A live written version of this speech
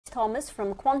Thomas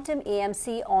from Quantum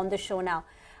AMC on the show now.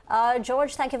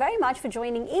 George, thank you very much for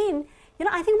joining in.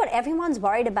 I think what everyone's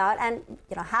worried about, and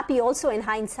happy also in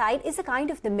hindsight, is the kind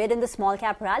of the mid and the small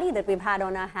cap rally that we've had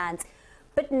on our hands.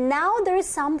 But now there is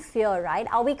some fear, right?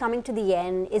 Are we coming to the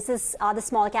end? Are the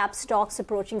small cap stocks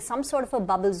approaching some sort of a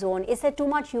bubble zone? Is there too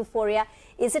much euphoria?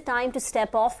 Is it time to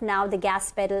step off now the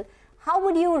gas pedal? How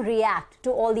would you react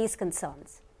to all these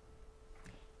concerns?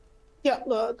 Yeah,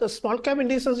 the small cap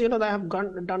indices, they have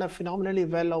done phenomenally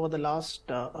well over the last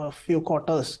few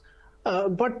quarters.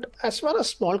 But as far as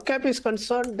small cap is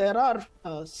concerned, there are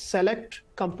select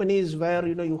companies where,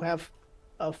 you have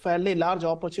a fairly large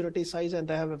opportunity size and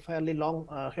they have a fairly long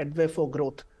headway for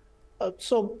growth.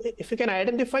 So if you can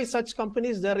identify such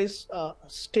companies, there is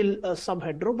still some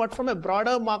headroom. But from a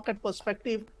broader market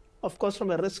perspective, of course,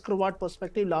 from a risk-reward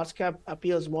perspective, large cap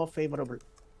appears more favorable.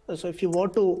 So if you were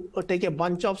to take a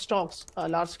bunch of stocks,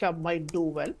 large cap might do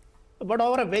well. But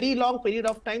over a very long period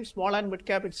of time, small and mid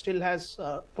cap, it still has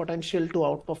potential to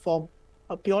outperform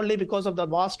purely because of the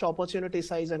vast opportunity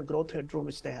size and growth headroom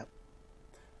which they have.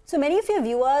 So many of your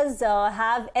viewers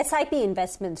have SIP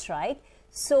investments, right?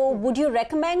 So would you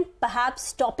recommend perhaps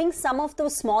stopping some of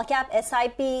those small cap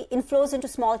SIP inflows into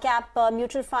small cap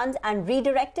mutual funds and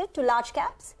redirect it to large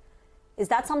caps? Is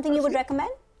that something you would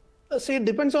recommend? See, it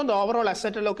depends on the overall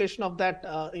asset allocation of that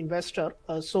investor.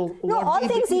 All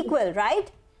things equal, right?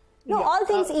 No, all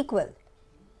things equal.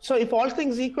 So if all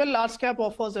things equal, large cap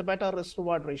offers a better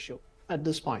risk-reward ratio at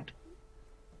this point.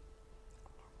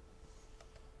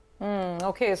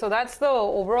 Okay, so that's the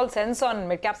overall sense on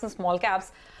mid-caps and small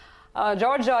caps.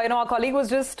 George, our colleague was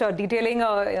just detailing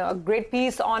a great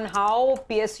piece on how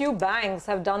PSU banks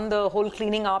have done the whole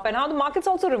cleaning up and how the markets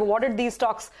also rewarded these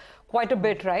stocks quite a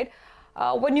bit, right?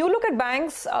 When you look at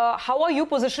banks, how are you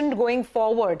positioned going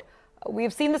forward?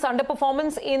 We've seen this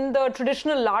underperformance in the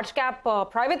traditional large cap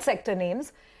private sector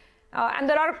names. And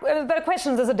there are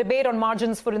questions. There's a debate on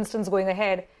margins, for instance, going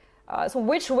ahead. So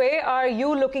which way are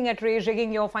you looking at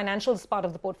rejigging your financials part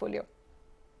of the portfolio?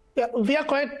 Yeah, we are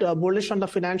quite bullish on the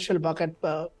financial bucket,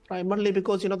 primarily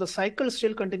because, the cycle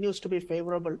still continues to be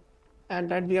favorable.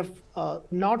 And we have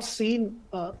not seen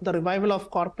the revival of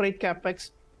corporate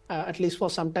capex, at least for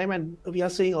some time. And we are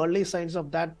seeing early signs of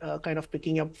that kind of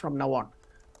picking up from now on.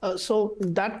 So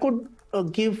that could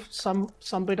give some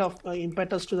bit of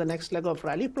impetus to the next leg of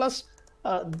rally. Plus,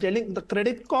 the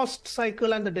credit cost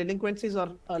cycle and the delinquencies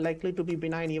are likely to be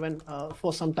benign even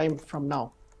for some time from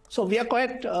now. So we are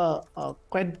quite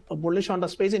bullish on the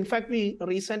space. In fact, we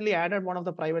recently added one of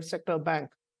the private sector bank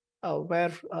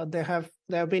where they have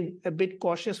been a bit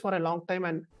cautious for a long time,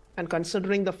 and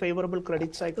considering the favorable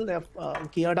credit cycle, they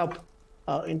have geared up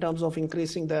in terms of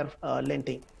increasing their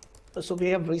lending. So we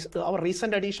have our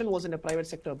recent addition was in a private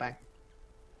sector bank.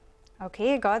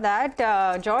 Okay, got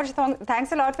that. George,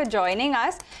 thanks a lot for joining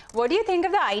us. What do you think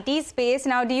of the IT space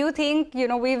now? Do you think,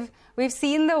 we've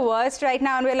seen the worst right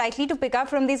now and we're likely to pick up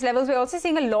from these levels? We're also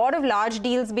seeing a lot of large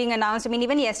deals being announced. I mean,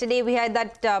 even yesterday we had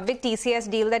that big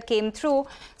TCS deal that came through.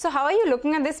 So how are you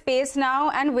looking at this space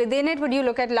now? And within it, would you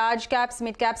look at large caps,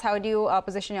 mid caps? How do you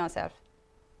position yourself?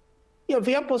 Yeah,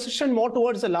 we are positioned more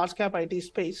towards the large cap IT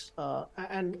space.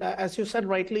 And as you said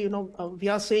rightly, we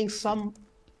are seeing some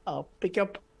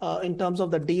pickup in terms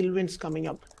of the deal wins coming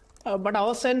up. But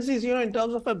our sense is, in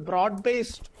terms of a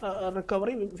broad-based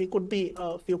recovery, we could be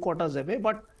a few quarters away.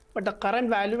 But the current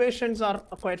valuations are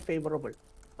quite favorable.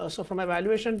 So from a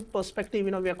valuation perspective,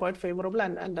 we are quite favorable.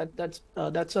 And that's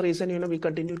the reason, we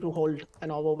continue to hold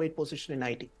an overweight position in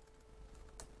IT.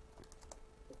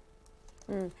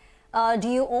 Do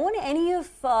you own any of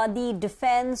the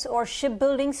defense or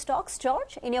shipbuilding stocks,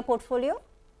 George, in your portfolio?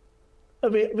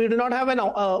 We do not have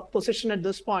a position at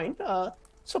this point.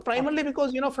 So primarily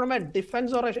because, from a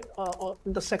defense or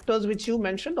the sectors which you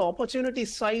mentioned, the opportunity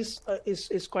size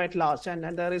is quite large, and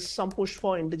there is some push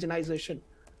for indigenization.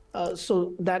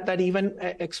 So that even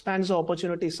expands the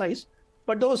opportunity size.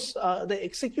 But the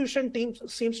execution team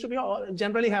seems to be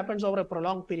generally happens over a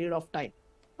prolonged period of time.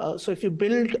 So if you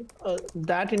build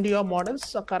that into your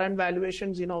models, current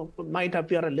valuations, might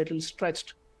appear a little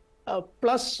stretched.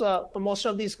 Plus, most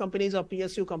of these companies are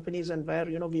PSU companies, and where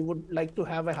we would like to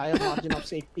have a higher margin of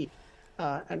safety,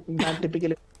 and that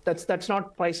typically that's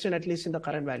not priced in, at least in the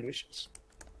current valuations.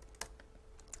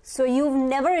 So you've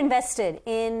never invested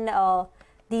in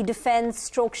the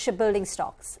defense/stroke shipbuilding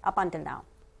stocks up until now?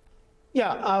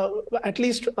 Yeah, at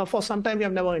least for some time we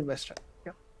have never invested.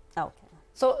 Yeah. Okay.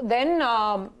 So then,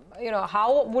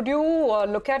 how would you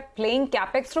look at playing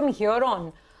capex from here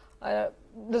on?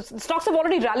 The stocks have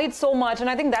already rallied so much, and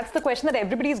I think that's the question that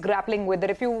everybody is grappling with, that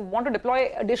if you want to deploy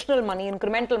additional money,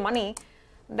 incremental money,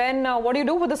 then what do you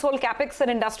do with this whole capex and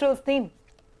industrials theme?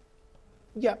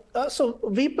 Yeah, so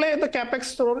we play the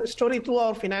capex story through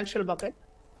our financial bucket,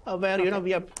 where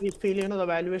we feel the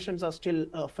valuations are still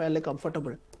fairly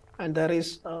comfortable, and there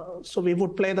is so we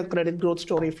would play the credit growth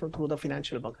story through the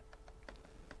financial bucket.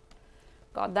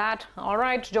 Got that. All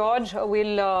right, George,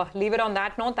 we'll leave it on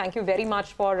that note. Thank you very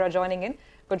much for joining in.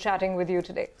 Good chatting with you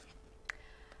today.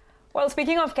 Well,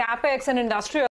 speaking of capex and industrial.